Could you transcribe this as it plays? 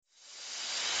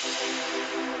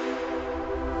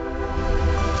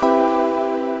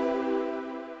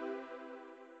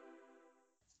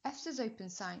EFSA's open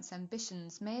science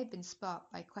ambitions may have been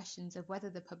sparked by questions of whether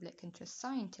the public can trust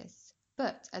scientists,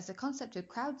 but as the concept of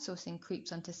crowdsourcing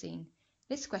creeps onto scene,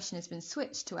 this question has been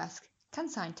switched to ask, can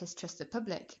scientists trust the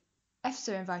public?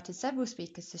 EFSA invited several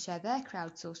speakers to share their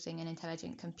crowdsourcing and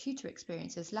intelligent computer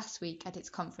experiences last week at its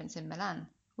conference in Milan.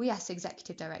 We asked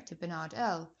Executive Director Bernard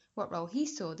Earle what role he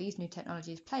saw these new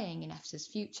technologies playing in EFSA's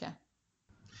future.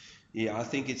 Yeah, I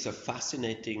think it's a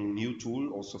fascinating new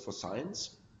tool also for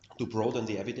science to broaden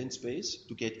the evidence base,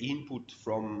 to get input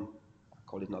from, I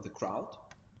call it now the crowd.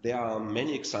 There are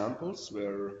many examples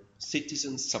where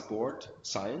citizens support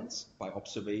science by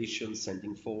observation,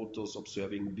 sending photos,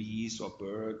 observing bees or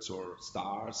birds or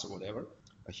stars or whatever.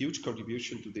 A huge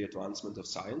contribution to the advancement of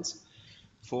science.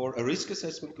 For a risk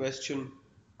assessment question,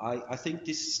 I think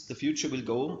the future will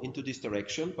go into this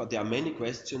direction, but there are many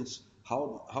questions.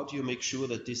 How do you make sure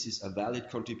that this is a valid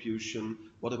contribution?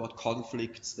 What about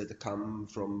conflicts that come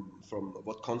from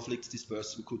what conflicts this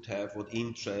person could have, what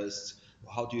interests?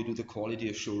 How do you do the quality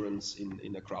assurance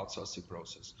in a crowdsourcing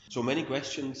process? So many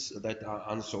questions that are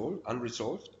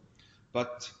unresolved,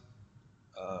 but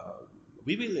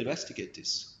we will investigate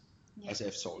this as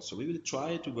EFSA. So we will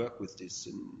try to work with this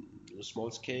in small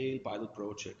scale pilot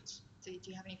projects. So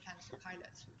do you have any plans for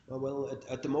pilots? Well,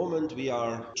 at the moment we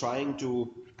are trying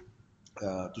to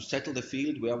settle the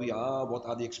field where we are, what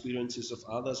are the experiences of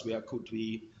others, where could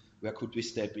we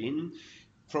step in.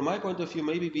 From my point of view,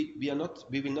 maybe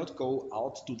we will not go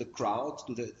out to the crowd,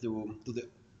 to the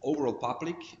overall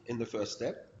public in the first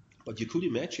step. But you could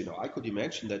imagine, or I could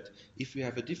imagine, that if we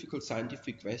have a difficult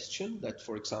scientific question that,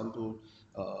 for example,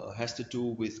 has to do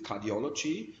with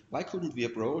cardiology, why couldn't we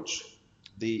approach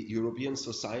the European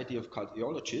Society of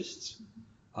Cardiologists,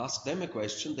 ask them a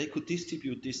question, they could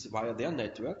distribute this via their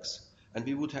networks, and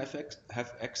we would have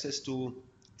access to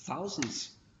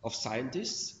thousands of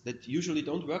scientists that usually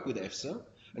don't work with EFSA,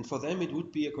 and for them it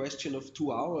would be a question of 2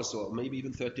 hours or maybe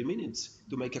even 30 minutes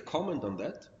to make a comment on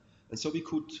that. And so we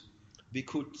could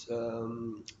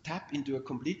tap into a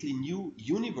completely new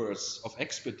universe of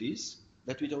expertise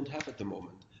that we don't have at the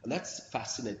moment. And that's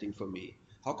fascinating for me.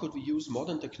 How could we use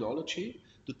modern technology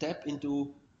to tap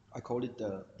into, I call it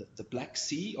the Black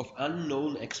Sea of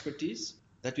unknown expertise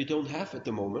that we don't have at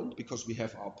the moment, because we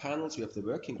have our panels, we have the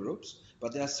working groups,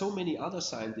 but there are so many other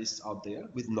scientists out there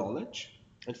with knowledge,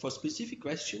 and for specific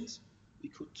questions, we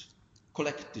could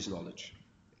collect this knowledge.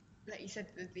 Like you said,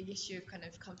 the issue of kind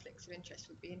of conflicts of interest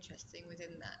would be interesting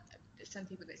within that. There's some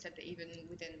people that said that even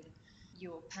within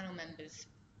your panel members,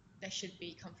 there should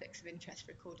be conflicts of interest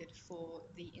recorded for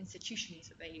the institutions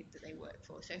that they work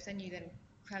for. So if then you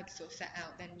crowdsource that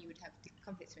out, then you would have the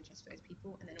conflicts of interest for those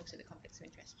people, and then also the conflicts of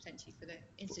interest potentially for the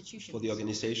institutions. For the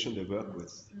organization they work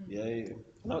with. Yeah.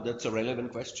 No, that's a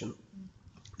relevant question.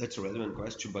 That's a relevant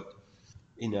question, but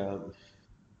in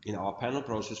our panel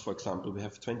process, for example, we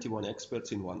have 21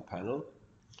 experts in one panel.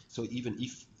 So even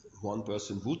if one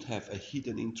person would have a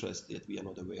hidden interest that we are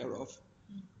not aware of,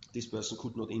 this person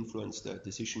could not influence the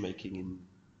decision making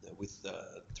with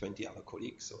 20 other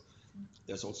colleagues. So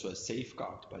there's also a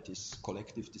safeguard by this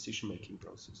collective decision making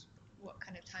process. What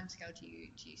kind of timescale do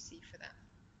you see for that?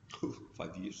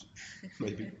 5 years,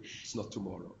 maybe. It's not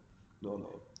tomorrow.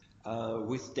 No.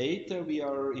 With data, we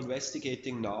are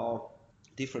investigating now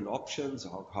different options,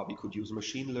 how we could use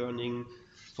machine learning.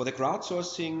 For the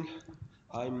crowdsourcing,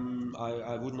 I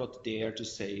would not dare to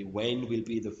say when will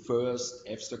be the first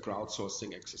EFSA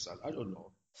crowdsourcing exercise. I don't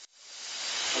know.